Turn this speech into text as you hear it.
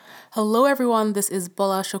Hello, everyone. This is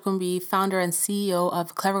Bola Shokumbi, founder and CEO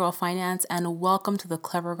of Clever Girl Finance, and welcome to the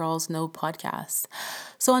Clever Girls Know podcast.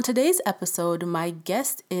 So, on today's episode, my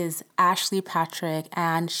guest is Ashley Patrick,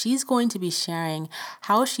 and she's going to be sharing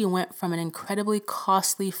how she went from an incredibly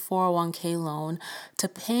costly 401k loan to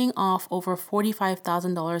paying off over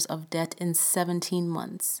 $45,000 of debt in 17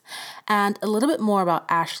 months. And a little bit more about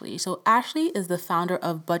Ashley. So, Ashley is the founder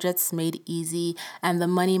of Budgets Made Easy and the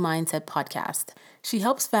Money Mindset podcast. She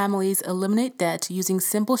helps families eliminate debt using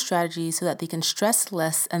simple strategies so that they can stress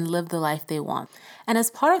less and live the life they want. And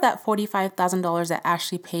as part of that $45,000 that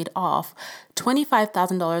Ashley paid off,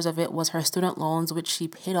 $25,000 of it was her student loans, which she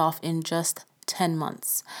paid off in just 10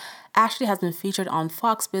 months. Ashley has been featured on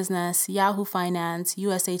Fox Business, Yahoo Finance,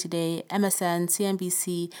 USA Today, MSN,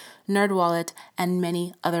 CNBC, NerdWallet, and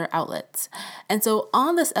many other outlets. And so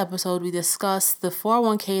on this episode, we discuss the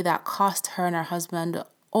 401k that cost her and her husband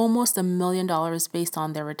almost $1 million based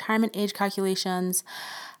on their retirement age calculations,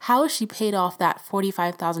 how she paid off that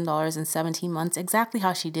 $45,000 in 17 months, exactly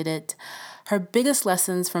how she did it, her biggest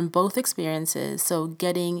lessons from both experiences, so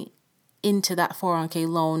getting into that 401k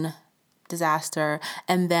loan disaster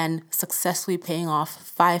and then successfully paying off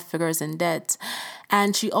 5 figures in debt.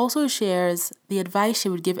 And she also shares the advice she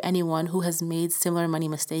would give anyone who has made similar money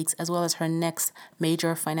mistakes, as well as her next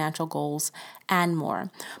major financial goals and more.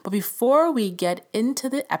 But before we get into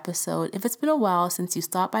the episode, if it's been a while since you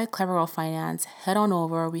stopped by Clever Girl Finance, head on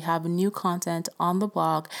over. We have new content on the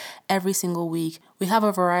blog every single week. We have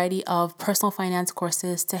a variety of personal finance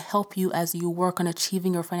courses to help you as you work on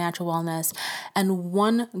achieving your financial wellness. And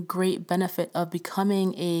one great benefit of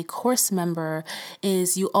becoming a course member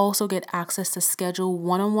is you also get access to schedule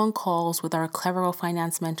one-on-one calls with our Clever Girl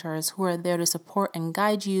Finance mentors who are there to support and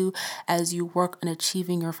guide you as you work on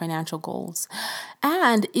achieving your financial goals.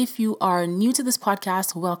 And if you are new to this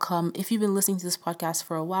podcast, welcome. If you've been listening to this podcast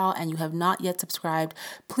for a while and you have not yet subscribed,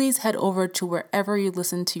 please head over to wherever you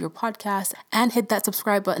listen to your podcast and hit that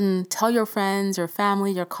subscribe button. Tell your friends, your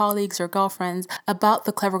family, your colleagues, your girlfriends about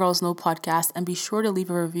the Clever Girls Know podcast, and be sure to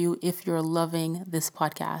leave a review if you're loving this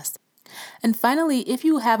podcast. And finally, if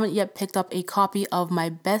you haven't yet picked up a copy of my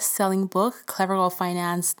best-selling book, Clever Girl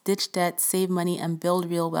Finance, Ditch Debt, Save Money, and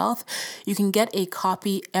Build Real Wealth, you can get a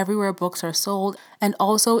copy everywhere books are sold and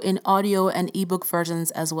also in audio and ebook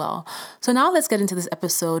versions as well. So now let's get into this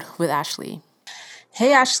episode with Ashley.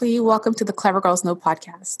 Hey, Ashley, welcome to the Clever Girls Know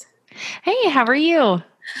podcast. Hey, how are you?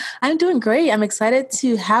 I'm doing great. I'm excited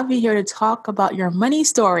to have you here to talk about your money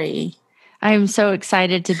story. I'm so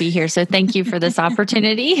excited to be here. So thank you for this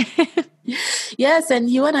opportunity. Yes, and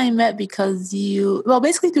you and I met because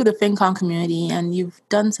basically through the FinCon community, and you've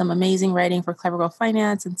done some amazing writing for Clever Girl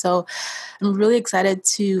Finance. And so I'm really excited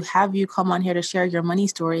to have you come on here to share your money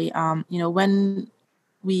story. When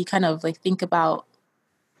we kind of think about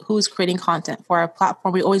who's creating content for our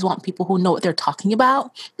platform, we always want people who know what they're talking about.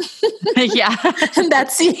 Yeah. And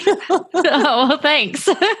that's you. Oh, well, thanks.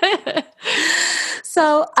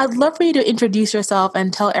 So I'd love for you to introduce yourself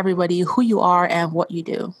and tell everybody who you are and what you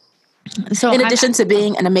do. So in addition to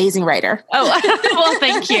being an amazing writer. Oh, well,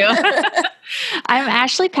 thank you. I'm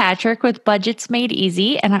Ashley Patrick with Budgets Made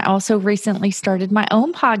Easy, and I also recently started my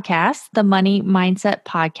own podcast, the Money Mindset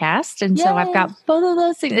Podcast. And so I've got both of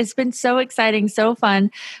those things. It's been so exciting, so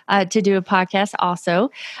fun to do a podcast also.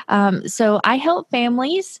 So I help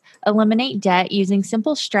families eliminate debt using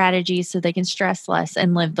simple strategies so they can stress less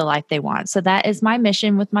and live the life they want. So that is my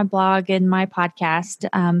mission with my blog and my podcast.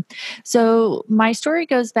 So my story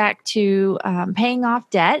goes back to paying off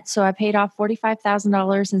debt. So I paid off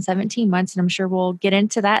 $45,000 in 17 months, and I'm sure we'll get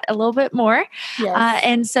into that a little bit more. Yes.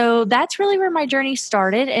 And so that's really where my journey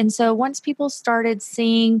started. And so once people started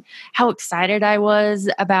seeing how excited I was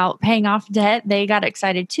about paying off debt, they got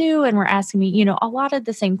excited too and were asking me, a lot of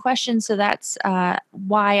the same questions. So that's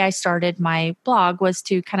why I started my blog, was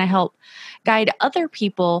to kind of help guide other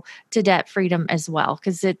people to debt freedom as well,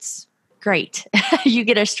 because it's great. You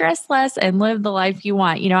get to stress less and live the life you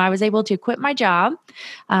want. I was able to quit my job.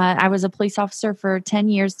 I was a police officer for 10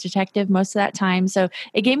 years, detective most of that time. So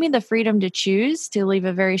it gave me the freedom to choose to leave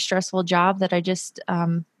a very stressful job that I just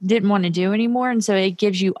didn't want to do anymore. And so it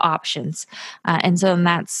gives you options. And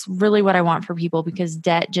that's really what I want for people, because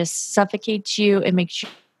debt just suffocates you. It makes you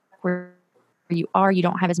where you are, you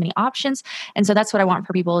don't have as many options. And so that's what I want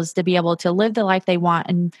for people, is to be able to live the life they want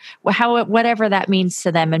and whatever that means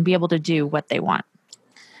to them, and be able to do what they want.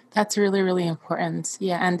 That's really, really important.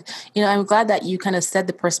 Yeah. And, I'm glad that you kind of said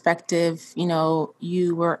the perspective,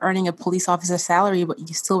 you were earning a police officer salary, but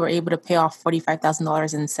you still were able to pay off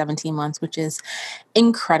 $45,000 in 17 months, which is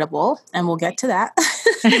incredible. And we'll get to that.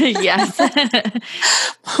 Yes.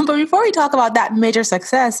 But before we talk about that major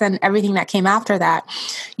success and everything that came after that,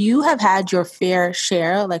 you have had your fair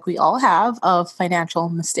share, like we all have, of financial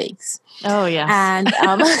mistakes. Oh, yes. And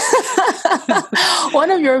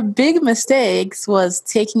one of your big mistakes was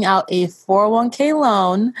taking out a 401k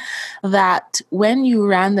loan that when you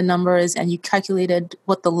ran the numbers and you calculated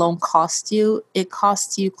what the loan cost you, it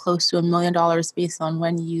cost you close to $1 million based on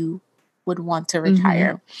when you would want to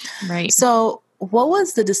retire. Right. So what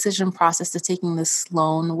was the decision process to taking this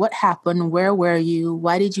loan? What happened? Where were you?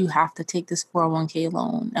 Why did you have to take this 401k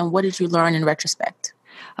loan? And what did you learn in retrospect?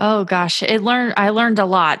 Oh gosh, I learned a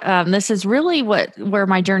lot. This is really where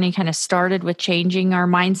my journey kind of started with changing our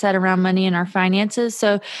mindset around money and our finances.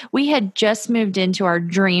 So we had just moved into our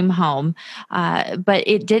dream home, but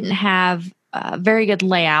it didn't have a very good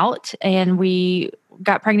layout, and we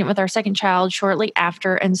got pregnant with our second child shortly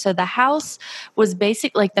after. And so the house was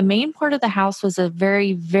like the main part of the house was a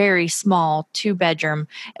very, very small 2-bedroom,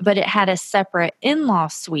 but it had a separate in-law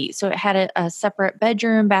suite. So it had a separate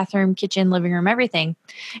bedroom, bathroom, kitchen, living room, everything.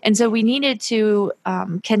 And so we needed to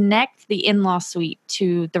connect the in-law suite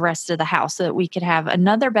to the rest of the house so that we could have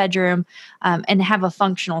another bedroom and have a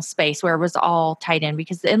functional space where it was all tied in,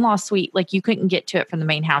 because the in-law suite, like you couldn't get to it from the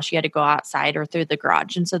main house. You had to go outside or through the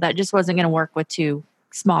garage. And so that just wasn't going to work with 2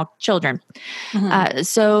 small children.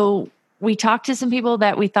 So we talked to some people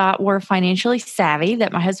that we thought were financially savvy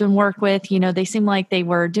that my husband worked with. They seemed like they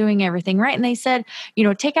were doing everything right. And they said,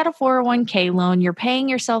 take out a 401k loan. You're paying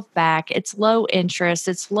yourself back. It's low interest.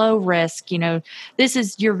 It's low risk. This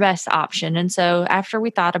is your best option. And so after we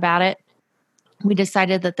thought about it, we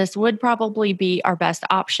decided that this would probably be our best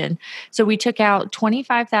option. So we took out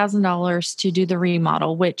 $25,000 to do the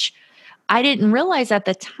remodel, which I didn't realize at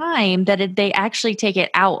the time that they actually take it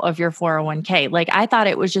out of your 401k. Like I thought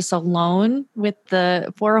it was just a loan with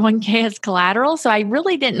the 401k as collateral. So I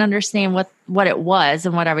really didn't understand what it was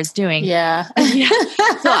and what I was doing. Yeah.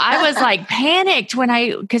 So I was like panicked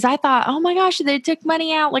because I thought, oh my gosh, they took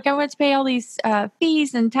money out. Like I went to pay all these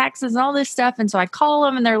fees and taxes and all this stuff. And so I call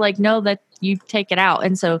them and they're like, no, that you take it out.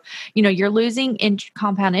 And so, you're losing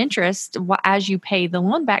compound interest as you pay the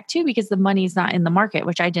loan back too, because the money's not in the market,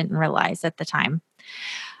 which I didn't realize at the time.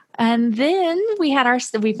 And then we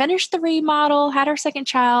finished the remodel, had our second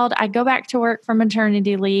child. I go back to work from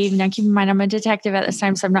maternity leave. Now, keep in mind, I'm a detective at this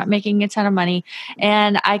time, so I'm not making a ton of money.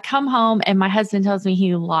 And I come home and my husband tells me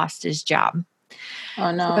he lost his job. Oh,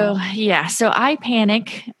 no. So I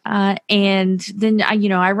panic. And then,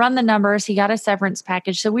 I run the numbers. He got a severance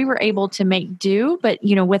package. So we were able to make do. But,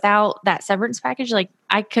 without that severance package, like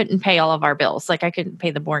I couldn't pay all of our bills. Like I couldn't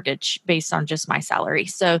pay the mortgage based on just my salary.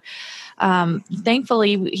 So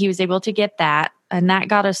thankfully, he was able to get that. And that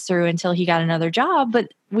got us through until he got another job.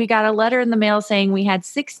 But we got a letter in the mail saying we had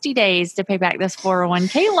 60 days to pay back this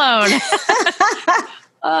 401k loan.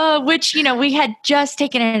 Which, we had just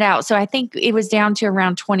taken it out. So I think it was down to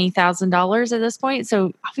around $20,000 at this point.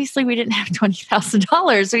 So obviously we didn't have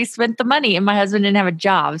 $20,000. We spent the money and my husband didn't have a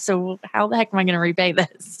job. So how the heck am I going to repay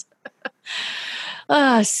this?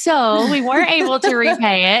 So we weren't able to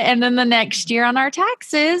repay it. And then the next year on our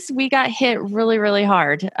taxes, we got hit really, really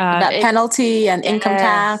hard. That penalty and income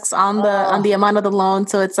tax on the amount of the loan.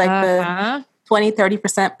 So it's like the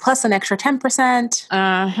 20-30% plus an extra 10%.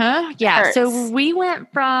 Yeah. Hurts. So we went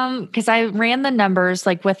from, because I ran the numbers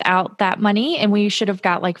like without that money, and we should have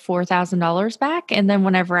got like $4,000 back. And then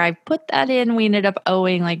whenever I put that in, we ended up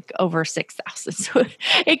owing like over $6,000. So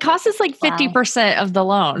it cost us like 50% of the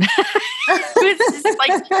loan. It's just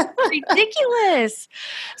like ridiculous.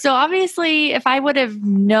 So obviously, if I would have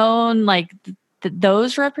known like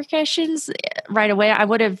those repercussions right away, I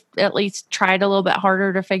would have at least tried a little bit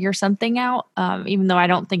harder to figure something out. Even though I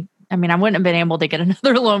wouldn't have been able to get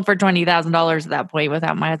another loan for $20,000 at that point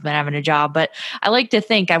without my husband having a job. But I like to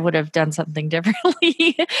think I would have done something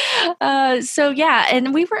differently.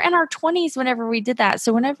 And we were in our 20s whenever we did that.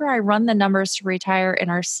 So whenever I run the numbers to retire in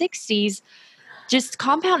our 60s, just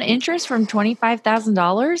compound interest from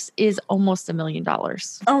 $25,000 is almost $1 million.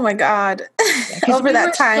 Oh my God. Over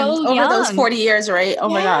that time, over those 40 years, right? Oh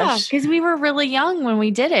my gosh. Because we were really young when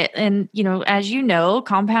we did it. And, as you know,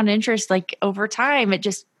 compound interest, like over time, it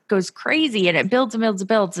just goes crazy and it builds and builds and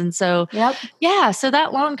builds. And so, so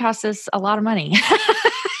that loan cost us a lot of money.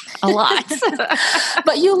 a lot.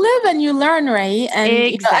 But you live and you learn, right?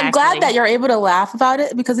 And I'm glad that you're able to laugh about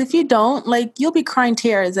it, because if you don't, like, you'll be crying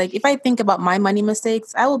tears. Like, if I think about my money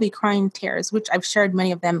mistakes, I will be crying tears, which I've shared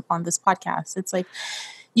many of them on this podcast. It's like,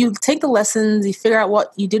 you take the lessons, you figure out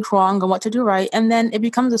what you did wrong and what to do right, and then it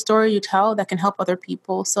becomes a story you tell that can help other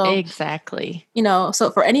people. So exactly.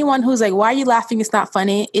 So for anyone who's like, why are you laughing? It's not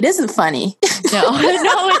funny. It isn't funny. No,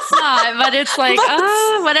 it's not. But it's like,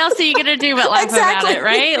 what else are you going to do but laugh about it,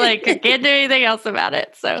 right? Like, I can't do anything else about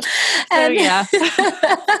it. So yeah.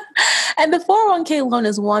 And the 401k loan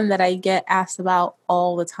is one that I get asked about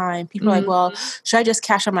all the time. People are like, well, should I just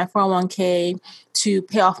cash out my 401k to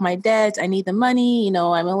pay off my debt? I need the money.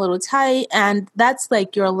 I'm a little tight. And that's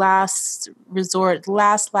like your last resort,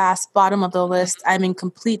 last bottom of the list. I'm in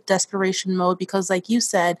complete desperation mode because, like you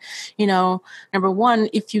said, number one,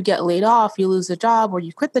 if you get laid off, you lose a job or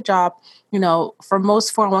you quit the job, for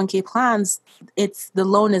most 401k plans, the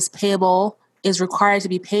loan is payable, is required to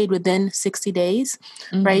be paid within 60 days,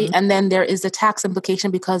 right? And then there is the tax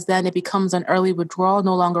implication, because then it becomes an early withdrawal,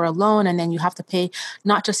 no longer a loan. And then you have to pay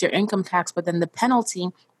not just your income tax, but then the penalty.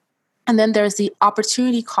 And then there's the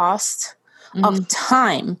opportunity cost of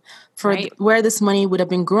time for where this money would have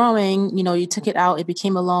been growing. You took it out, it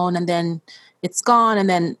became a loan, and then it's gone. And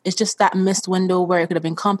then it's just that missed window where it could have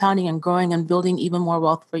been compounding and growing and building even more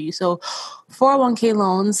wealth for you. So 401k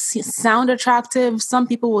loans sound attractive. Some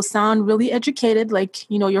people will sound really educated, like,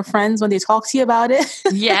 your friends when they talk to you about it.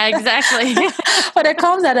 Yeah, exactly. But it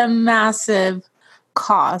comes at a massive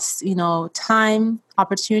cost, time,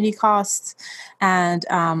 opportunity cost, and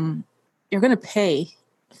you're going to pay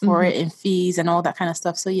for it in fees and all that kind of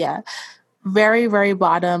stuff. So yeah, very, very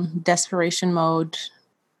bottom, desperation mode.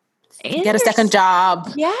 And get a second job.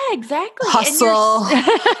 Yeah, exactly. Hustle.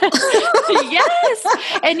 Yes.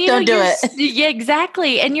 And don't do it. Yeah,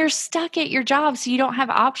 exactly. And you're stuck at your job, so you don't have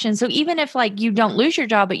options. So even if like you don't lose your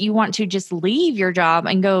job, but you want to just leave your job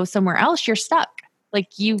and go somewhere else, you're stuck.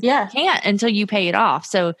 Like you can't until you pay it off.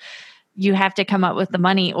 So you have to come up with the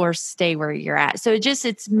money or stay where you're at. So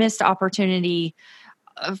it's missed opportunity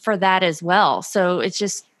for that as well. So it's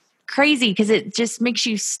just crazy because it just makes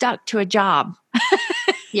you stuck to a job.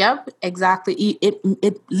 Yep, exactly.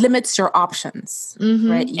 It limits your options,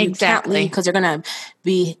 right? You can't leave because you're going to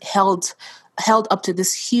be held up to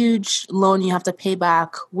this huge loan you have to pay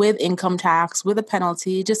back with income tax, with a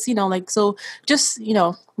penalty. Just, don't do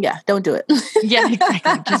it. Yeah,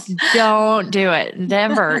 exactly. Just don't do it.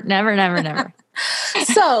 Never.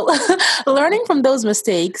 So learning from those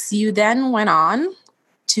mistakes, you then went on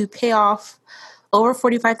to pay off over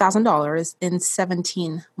 $45,000 in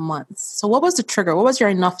 17 months. So what was the trigger? What was your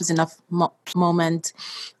enough is enough moment?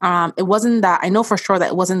 It wasn't that, I know for sure that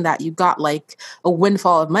it wasn't that you got like a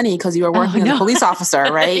windfall of money because you were working as a police officer,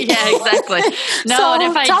 right? Yeah, exactly. No, so and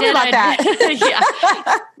if I tell did, me about that. Yeah.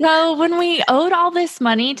 So when we owed all this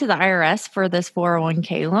money to the IRS for this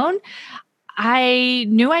 401k loan, I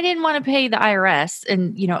knew I didn't want to pay the IRS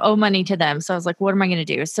and, owe money to them. So I was like, what am I going to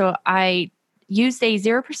do? So I used a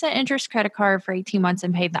 0% interest credit card for 18 months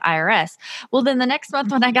and paid the IRS. Well, then the next month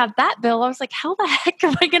when I got that bill, I was like, how the heck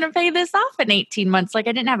am I going to pay this off in 18 months? Like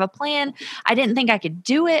I didn't have a plan. I didn't think I could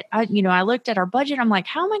do it. I looked at our budget. I'm like,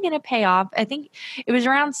 how am I going to pay off? I think it was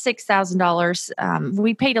around $6,000.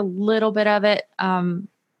 We paid a little bit of it,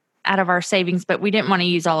 out of our savings, but we didn't want to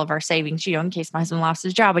use all of our savings, in case my husband lost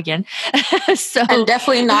his job again. And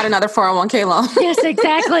definitely not another 401k loan. Yes,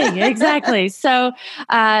 exactly. So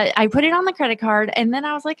I put it on the credit card and then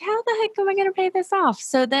I was like, how the heck am I going to pay this off?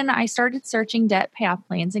 So then I started searching debt payoff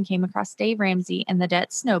plans and came across Dave Ramsey and the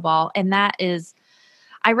Debt Snowball. And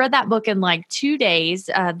I read that book in like 2 days.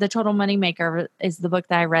 The Total Money Maker is the book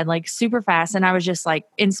that I read like super fast. And I was just like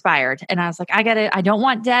inspired. And I was like, I don't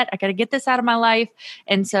want debt. I got to get this out of my life.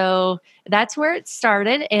 And so that's where it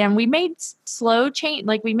started. And we made slow change.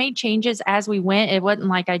 Like we made changes as we went. It wasn't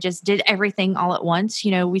like I just did everything all at once.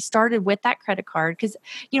 We started with that credit card because,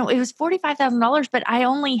 it was $45,000, but I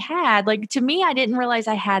only had to me, I didn't realize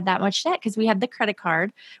I had that much debt because we had the credit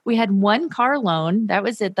card. We had one car loan. That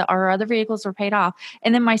was it. Our other vehicles were paid off.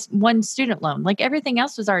 And then my one student loan, everything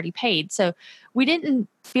else was already paid. So we didn't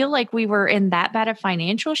feel like we were in that bad of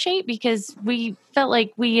financial shape because we felt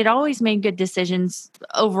like we had always made good decisions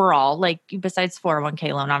overall, besides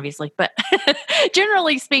 401k loan, obviously. But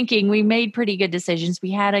generally speaking, we made pretty good decisions.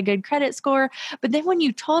 We had a good credit score. But then when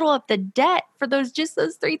you total up the debt for those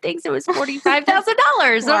three things, it was $45,000. Wow. I'm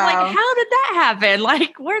like, how did that happen?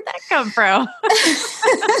 Where'd that come from?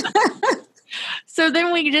 So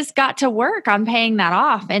then we just got to work on paying that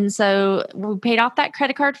off. And so we paid off that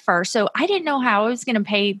credit card first. So I didn't know how I was going to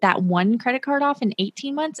pay that one credit card off in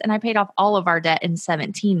 18 months. And I paid off all of our debt in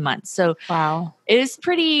 17 months. So Wow. it was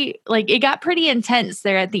pretty, like, it got pretty intense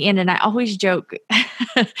there at the end. And I always joke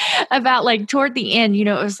about, like, toward the end,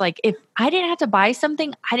 it was like, if I didn't have to buy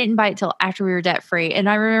something, I didn't buy it till after we were debt free. And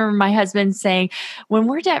I remember my husband saying, when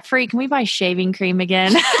we're debt free, can we buy shaving cream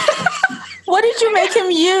again? What did you make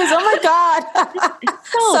him use? Oh my God.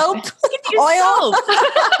 Soap. Oil.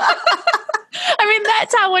 I mean,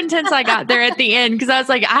 that's how intense I got there at the end, because I was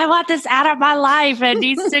like, I want this out of my life. It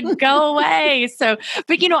needs to go away. So,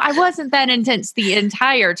 but I wasn't that intense the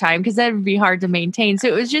entire time, because that would be hard to maintain. So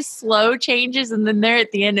it was just slow changes. And then there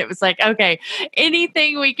at the end, it was like, okay,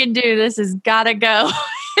 anything we can do, this has got to go.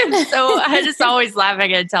 So I just always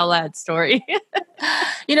laughing and tell that story.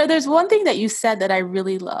 There's one thing that you said that I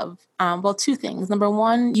really love. Well, two things. Number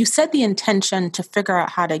one, you set the intention to figure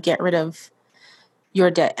out how to get rid of your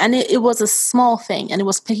debt. And it was a small thing. And it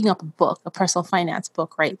was picking up a book, a personal finance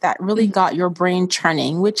book, right? That really got your brain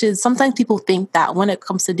churning, which is sometimes people think that when it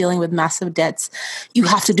comes to dealing with massive debts, you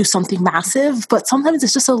have to do something massive. But sometimes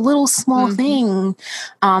it's just a little small thing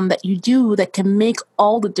that you do that can make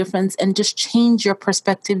all the difference and just change your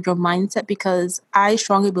perspective, your mindset. Because I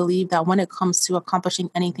strongly believe that when it comes to accomplishing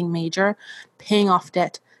anything major, paying off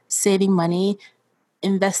debt, saving money,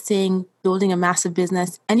 investing, building a massive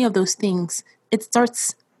business, any of those things, it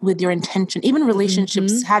starts with your intention. Even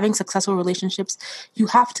relationships, having successful relationships, you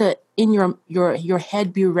have to, in your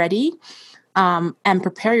head, be ready and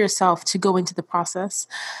prepare yourself to go into the process.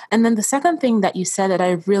 And then the second thing that you said that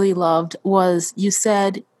I really loved was you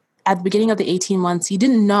said at the beginning of the 18 months, you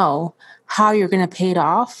didn't know how you're going to pay it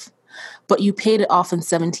off, but you paid it off in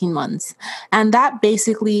 17 months. And that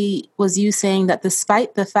basically was you saying that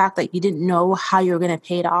despite the fact that you didn't know how you were going to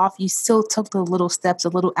pay it off, you still took the little steps, the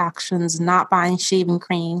little actions, not buying shaving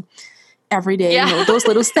cream every day, those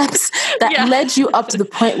little steps that led you up to the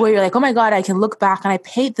point where you're like, oh my God, I can look back and I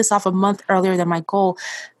paid this off a month earlier than my goal.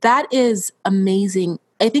 That is amazing.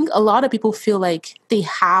 I think a lot of people feel like they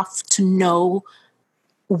have to know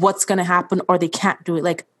what's going to happen or they can't do it.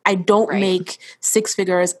 Like, I don't make six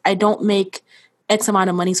figures. I don't make X amount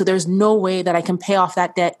of money. So there's no way that I can pay off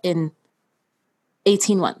that debt in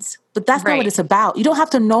 18 months. But that's not what it's about. You don't have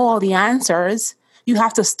to know all the answers. You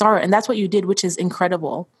have to start. And that's what you did, which is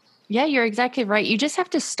incredible. Yeah, you're exactly right. You just have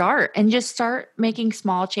to start making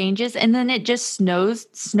small changes. And then it just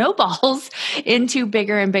snowballs into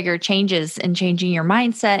bigger and bigger changes and changing your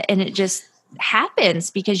mindset. And it just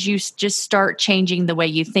happens because you just start changing the way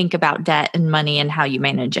you think about debt and money and how you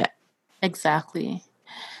manage it. Exactly.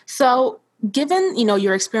 So given,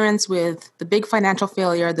 your experience with the big financial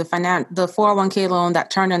failure, the 401k loan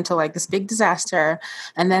that turned into like this big disaster,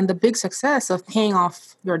 and then the big success of paying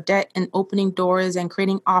off your debt and opening doors and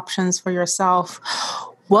creating options for yourself,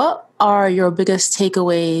 what are your biggest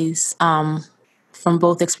takeaways from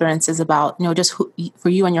both experiences about, just for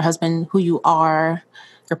you and your husband, who you are,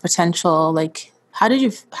 your potential? Like, how did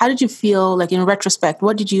you feel, like, in retrospect?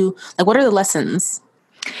 What are the lessons?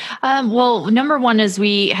 Well, number one is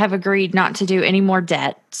we have agreed not to do any more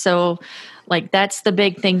debt. So, like, that's the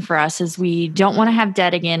big thing for us, is we don't want to have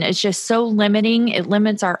debt again. It's just so limiting. It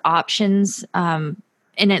limits our options.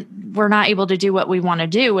 And we're not able to do what we want to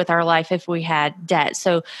do with our life if we had debt.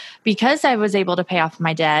 So because I was able to pay off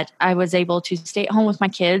my debt, I was able to stay at home with my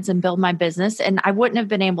kids and build my business. And I wouldn't have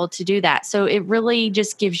been able to do that. So it really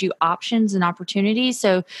just gives you options and opportunities.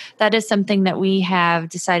 So that is something that we have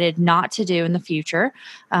decided not to do in the future,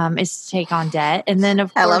 is to take on debt. And then,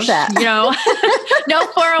 of course, I love that. No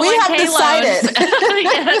 401k we have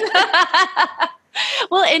loans.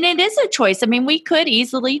 Well, and it is a choice. I mean, we could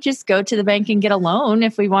easily just go to the bank and get a loan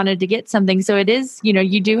if we wanted to get something. So it is,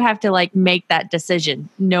 you do have to like make that decision,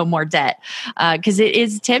 no more debt. Because it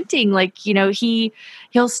is tempting. Like,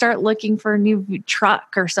 he'll start looking for a new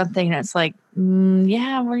truck or something. And it's like,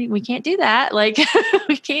 we can't do that. Like,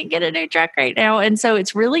 we can't get a new truck right now. And so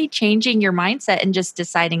it's really changing your mindset and just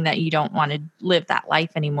deciding that you don't want to live that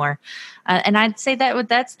life anymore. And I'd say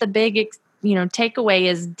that's the big takeaway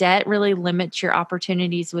is debt really limits your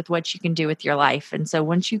opportunities with what you can do with your life. And so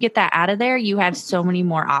once you get that out of there, you have so many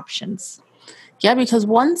more options. Yeah, because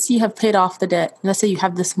once you have paid off the debt, let's say you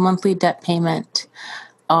have this monthly debt payment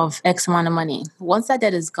of X amount of money. Once that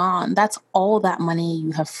debt is gone, that's all that money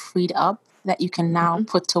you have freed up that you can now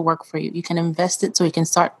put to work for you. You can invest it so you can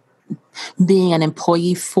start being an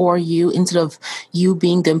employee for you instead of you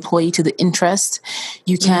being the employee to the interest.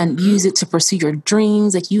 You can use it to pursue your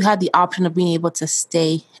dreams. Like you had the option of being able to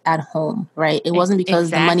stay at home, right? It wasn't because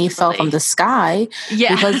the money fell from the sky,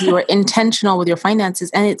 because you were intentional with your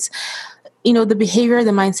finances. And it's, the behavior,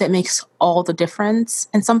 the mindset makes all the difference.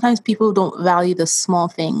 And sometimes people don't value the small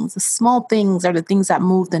things. The small things are the things that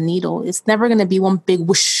move the needle. It's never going to be one big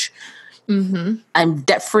whoosh. I'm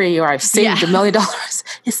debt free, or I've saved $1 million.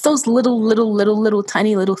 It's those little,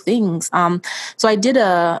 tiny little things. So I did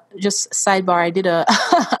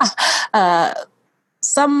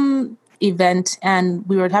some event, and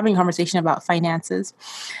we were having a conversation about finances.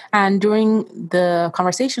 And during the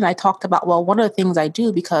conversation, I talked about, one of the things I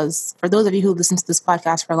do, because for those of you who listen to this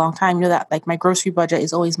podcast for a long time, you know that like my grocery budget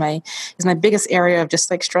is always my biggest area of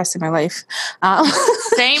just like stress in my life.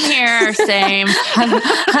 Same here. Same.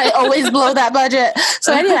 I always blow that budget.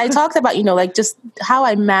 So anyway, I talked about, like just how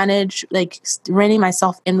I manage like reining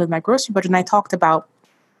myself in with my grocery budget. And I talked about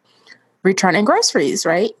returning groceries,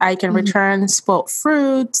 right? I can return spoiled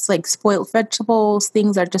fruits, like spoiled vegetables,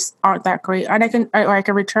 things that just aren't that great. And I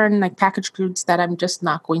can return like packaged foods that I'm just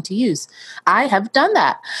not going to use. I have done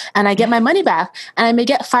that, and I get my money back, and I may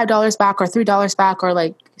get $5 back or $3 back or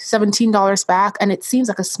like $17 back. And it seems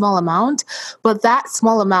like a small amount, but that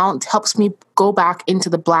small amount helps me go back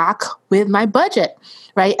into the black with my budget.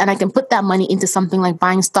 Right. And I can put that money into something like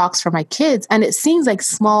buying stocks for my kids. And it seems like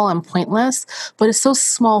small and pointless, but it's so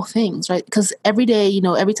small things, right? Because every day,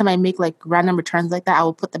 every time I make like random returns like that, I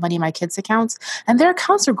will put the money in my kids' accounts, and their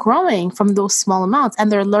accounts are growing from those small amounts,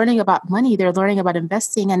 and they're learning about money. They're learning about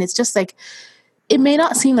investing. And it's just like, it may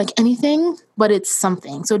not seem like anything, but it's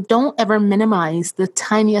something. So don't ever minimize the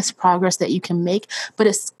tiniest progress that you can make, but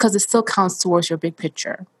it's because it still counts towards your big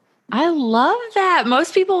picture. I love that.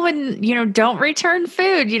 Most people wouldn't, don't return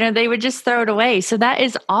food, they would just throw it away. So that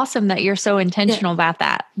is awesome that you're so intentional about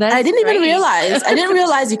that. I didn't even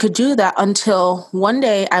realize you could do that until one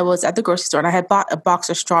day I was at the grocery store and I had bought a box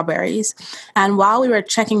of strawberries. And while we were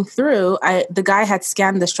checking through, the guy had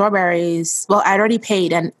scanned the strawberries. Well, I'd already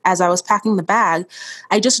paid. And as I was packing the bag,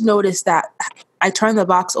 I just noticed that I turned the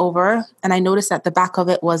box over and I noticed that the back of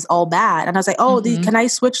it was all bad. And I was like, can I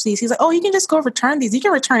switch these? He's like, you can just go return these. You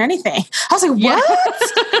can return anything. I was like, what?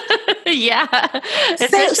 Yeah.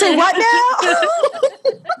 Say what now?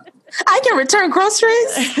 I can return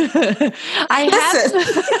groceries? Listen,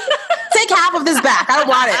 take half of this back. I don't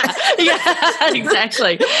want it. Yeah,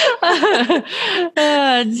 exactly.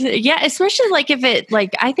 Especially like if it,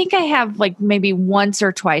 like, I think I have like maybe once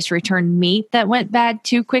or twice returned meat that went bad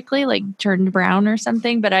too quickly, like turned brown or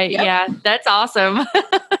something. But that's awesome.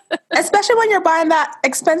 Especially when you're buying that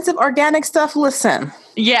expensive organic stuff. Listen.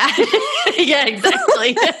 Yeah. Yeah,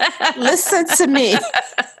 exactly. Listen to me.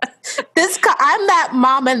 I'm that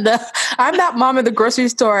mom in the grocery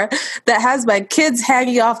store that has my kids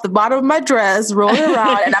hanging off the bottom of my dress, rolling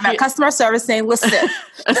around, and I'm at customer service saying, "Listen,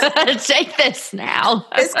 take this now.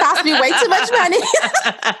 This cost me way too much money."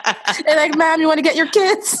 They're like, "Ma'am, you want to get your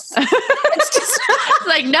kids?" It's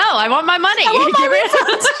like, no, I want my money.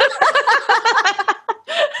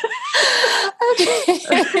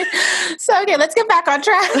 Okay, let's get back on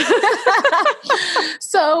track.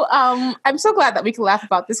 So I'm so glad that we can laugh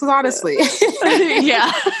about this, because honestly.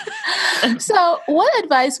 Yeah. So what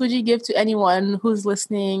advice would you give to anyone who's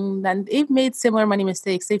listening that they've made similar money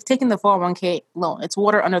mistakes? They've taken the 401k loan. It's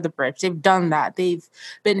water under the bridge. They've done that. They've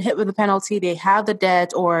been hit with a penalty. They have the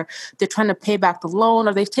debt, or they're trying to pay back the loan,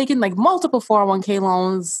 or they've taken like multiple 401k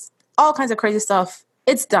loans, all kinds of crazy stuff.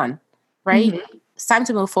 It's done, right? Mm-hmm. It's time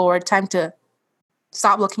to move forward, time to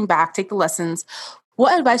stop looking back, take the lessons.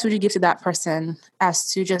 What advice would you give to that person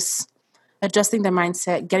as to just adjusting their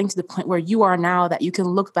mindset, getting to the point where you are now that you can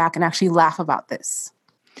look back and actually laugh about this?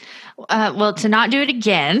 Well, to not do it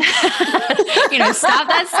again, stop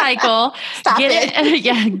that cycle.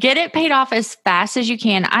 Get it paid off as fast as you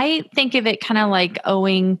can. I think of it kind of like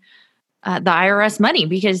owing the IRS money,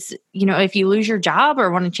 because, if you lose your job or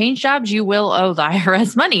want to change jobs, you will owe the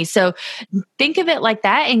IRS money. So think of it like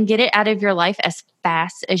that and get it out of your life as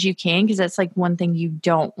fast as you can, because that's like one thing you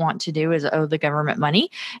don't want to do is owe the government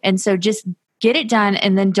money. And so just get it done,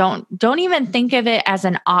 and then don't even think of it as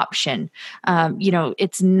an option.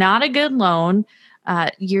 It's not a good loan.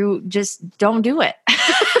 You just don't do it.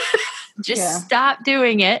 Just stop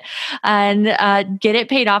doing it and get it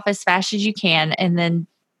paid off as fast as you can. And then,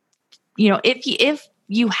 if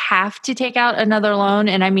you have to take out another loan,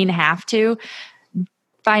 and I mean have to,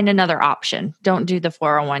 find another option. Don't do the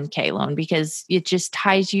 401k loan, because it just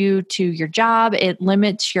ties you to your job. It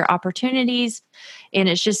limits your opportunities, and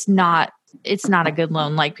it's just not a good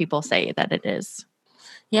loan like people say that it is.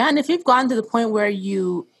 Yeah, and if you've gotten to the point where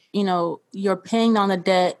you're paying down the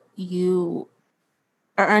debt, you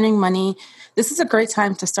are earning money, this is a great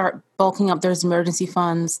time to start bulking up those emergency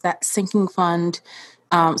funds, that sinking fund.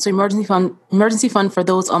 So emergency fund for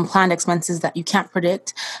those unplanned expenses that you can't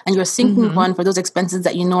predict, and your sinking Mm-hmm. fund for those expenses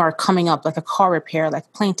that you know are coming up, like a car repair, like a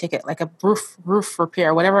plane ticket, like a roof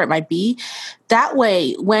repair, whatever it might be. That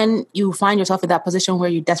way, when you find yourself in that position where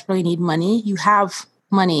you desperately need money, you have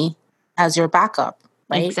money as your backup,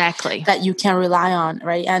 right? Exactly. That you can rely on,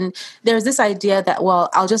 right? And there's this idea that, well,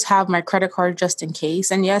 I'll just have my credit card just in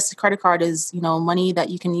case. And yes, the credit card is, money that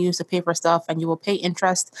you can use to pay for stuff and you will pay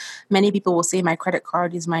interest. Many people will say my credit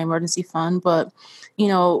card is my emergency fund, but, you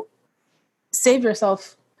know, save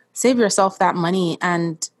yourself save yourself that money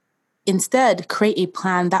and instead create a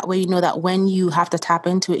plan. That way you know that when you have to tap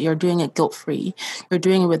into it, you're doing it guilt-free. You're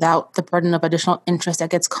doing it without the burden of additional interest that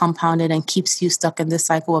gets compounded and keeps you stuck in this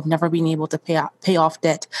cycle of never being able to pay off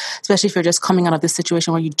debt, especially if you're just coming out of this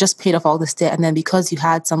situation where you just paid off all this debt, and then because you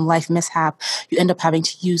had some life mishap, you end up having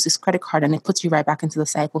to use this credit card and it puts you right back into the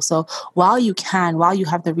cycle. So while you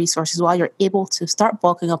have the resources, while you're able to start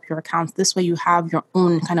bulking up your accounts, this way you have your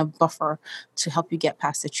own kind of buffer to help you get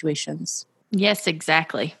past situations. Yes,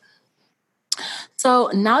 exactly.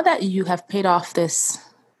 So now that you have paid off this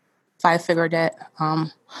 5-figure debt,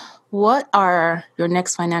 what are your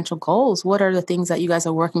next financial goals? What are the things that you guys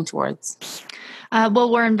are working towards?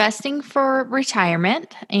 Well, we're investing for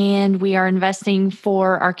retirement and we are investing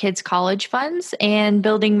for our kids' college funds and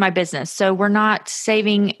building my business. So we're not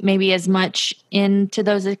saving maybe as much into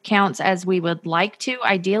those accounts as we would like to,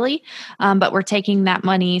 ideally, but we're taking that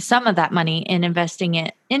money, some of that money, and investing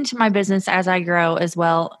it into my business as I grow as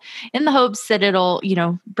well, in the hopes that it'll,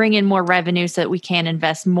 bring in more revenue so that we can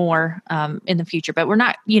invest more in the future. But we're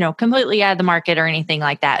not, completely out of the market or anything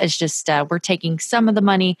like that. It's just we're taking some of the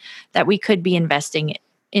money that we could be investing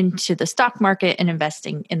into the stock market and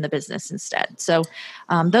investing in the business instead. So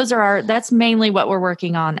that's mainly what we're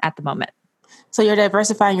working on at the moment. So you're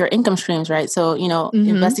diversifying your income streams, right? So,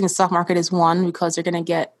 investing in the stock market is one because you're going to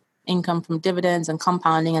get income from dividends and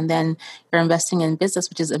compounding, and then you're investing in business,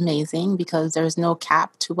 which is amazing because there's no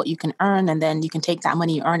cap to what you can earn, and then you can take that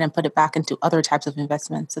money you earn and put it back into other types of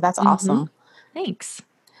investments. So that's awesome. Thanks.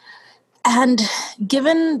 And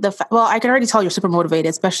given well, I can already tell you're super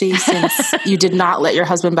motivated, especially since you did not let your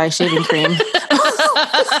husband buy shaving cream.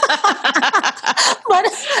 But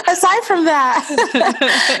aside from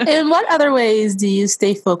that, in what other ways do you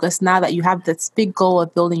stay focused now that you have this big goal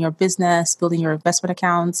of building your business, building your investment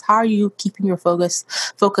accounts? How are you keeping your focus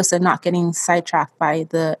and not getting sidetracked by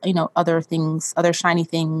the, other things, other shiny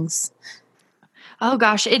things? Oh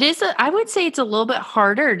gosh, it is. I would say it's a little bit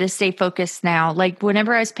harder to stay focused now. Like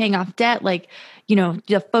whenever I was paying off debt,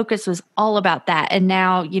 the focus was all about that. And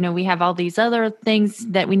now, we have all these other things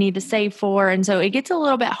that we need to save for. And so it gets a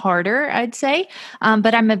little bit harder, I'd say.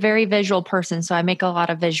 But I'm a very visual person. So I make a lot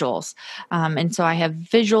of visuals. And so I have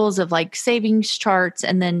visuals of like savings charts.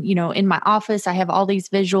 And then, in my office, I have all these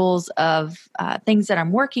visuals of things that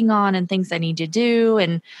I'm working on and things I need to do.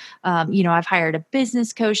 And, I've hired a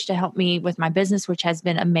business coach to help me with my business, which has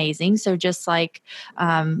been amazing. So just like,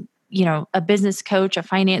 a business coach, a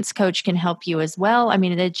finance coach can help you as well. I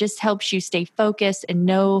mean, it just helps you stay focused and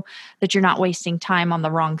know that you're not wasting time on the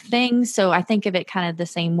wrong things. So I think of it kind of the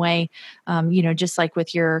same way, just like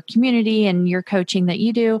with your community and your coaching that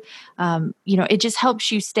you do, it just helps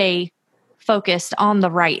you stay focused on the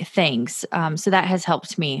right things. So that has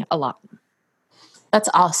helped me a lot. That's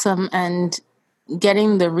awesome. And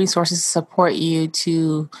getting the resources to support you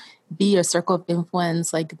to be a circle of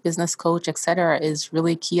influence, like business coach, etc., is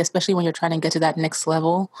really key, especially when you're trying to get to that next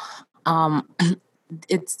level. Um,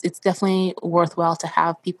 it's definitely worthwhile to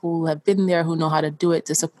have people who have been there, who know how to do it,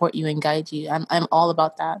 to support you and guide you. I'm all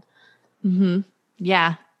about that. Mm-hmm.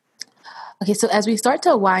 Yeah. Okay, so as we start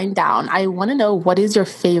to wind down, I want to know, what is your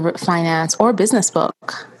favorite finance or business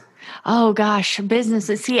book? Oh gosh,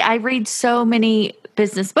 businesses. See, I read so many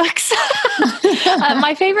business books.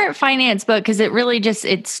 My favorite finance book, because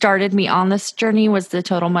it started me on this journey, was the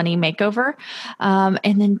Total Money Makeover. And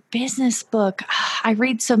then business book, I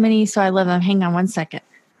read so many, so I love them. Hang on one second.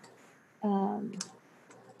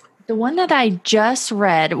 The one that I just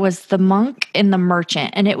read was The Monk and the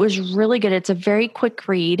Merchant, and it was really good. It's a very quick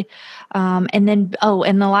read. And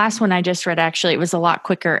the last one I just read, actually, it was a lot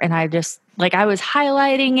quicker. And I was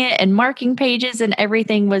highlighting it and marking pages, and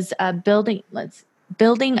everything was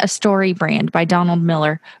Building a Story Brand by Donald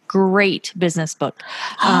Miller. Great business book.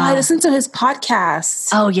 I listened to his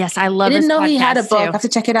podcast. Oh yes, I love. I didn't his know he had a book. too. I have to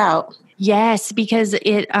check it out. Yes, because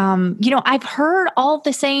I've heard all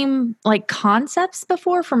the same like concepts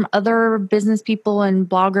before from other business people and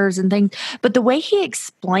bloggers and things, but the way he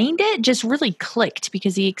explained it just really clicked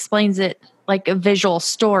because he explains it like a visual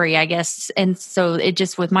story, I guess. And so it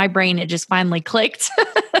just, with my brain, it just finally clicked.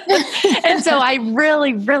 And so I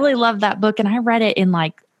really, really love that book. And I read it in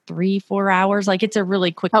like 3-4 hours. Like it's a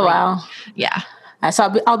really quick Oh, read. wow. Yeah.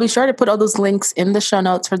 So I'll be sure to put all those links in the show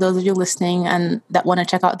notes for those of you listening and that want to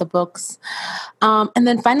check out the books. And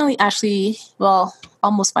then finally, Ashley, well,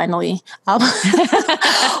 almost finally,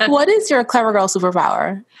 what is your Clever Girl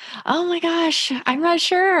superpower? Oh my gosh, I'm not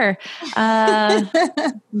sure.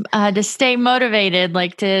 To stay motivated,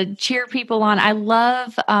 like to cheer people on. I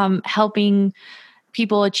love helping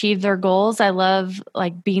people achieve their goals. I love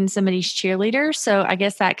like being somebody's cheerleader. So I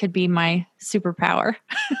guess that could be my superpower.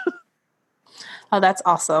 Oh, that's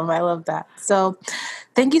awesome. I love that. So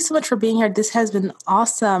thank you so much for being here. This has been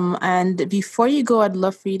awesome. And before you go, I'd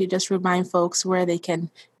love for you to just remind folks where they can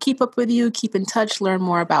keep up with you, keep in touch, learn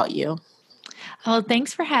more about you. Well,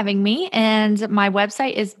 thanks for having me. And my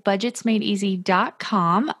website is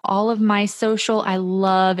budgetsmadeeasy.com. All of my social, I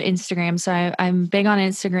love Instagram. So I'm big on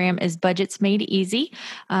Instagram, is Budgets Made Easy.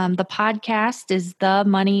 The podcast is the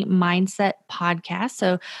Money Mindset Podcast.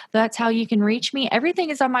 So that's how you can reach me. Everything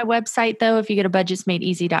is on my website, though. If you go to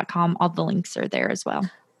budgetsmadeeasy.com, all the links are there as well.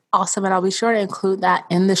 Awesome. And I'll be sure to include that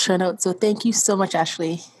in the show notes. So thank you so much,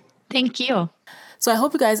 Ashley. Thank you. So I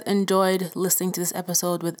hope you guys enjoyed listening to this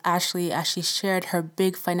episode with Ashley as she shared her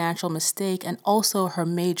big financial mistake and also her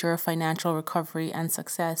major financial recovery and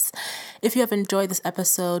success. If you have enjoyed this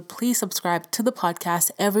episode, please subscribe to the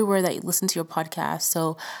podcast everywhere that you listen to your podcast.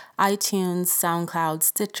 So iTunes, SoundCloud,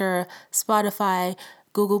 Stitcher, Spotify,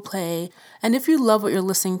 Google Play. And if you love what you're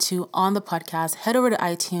listening to on the podcast, head over to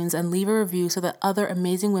iTunes and leave a review so that other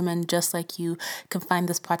amazing women just like you can find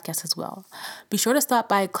this podcast as well. Be sure to stop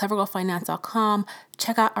by clevergirlfinance.com,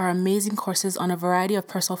 check out our amazing courses on a variety of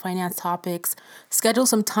personal finance topics, schedule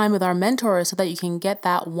some time with our mentors so that you can get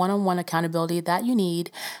that one-on-one accountability that you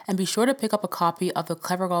need, and be sure to pick up a copy of the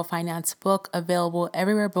Clever Girl Finance book, available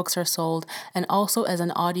everywhere books are sold, and also as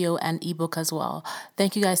an audio and ebook as well.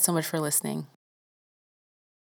 Thank you guys so much for listening.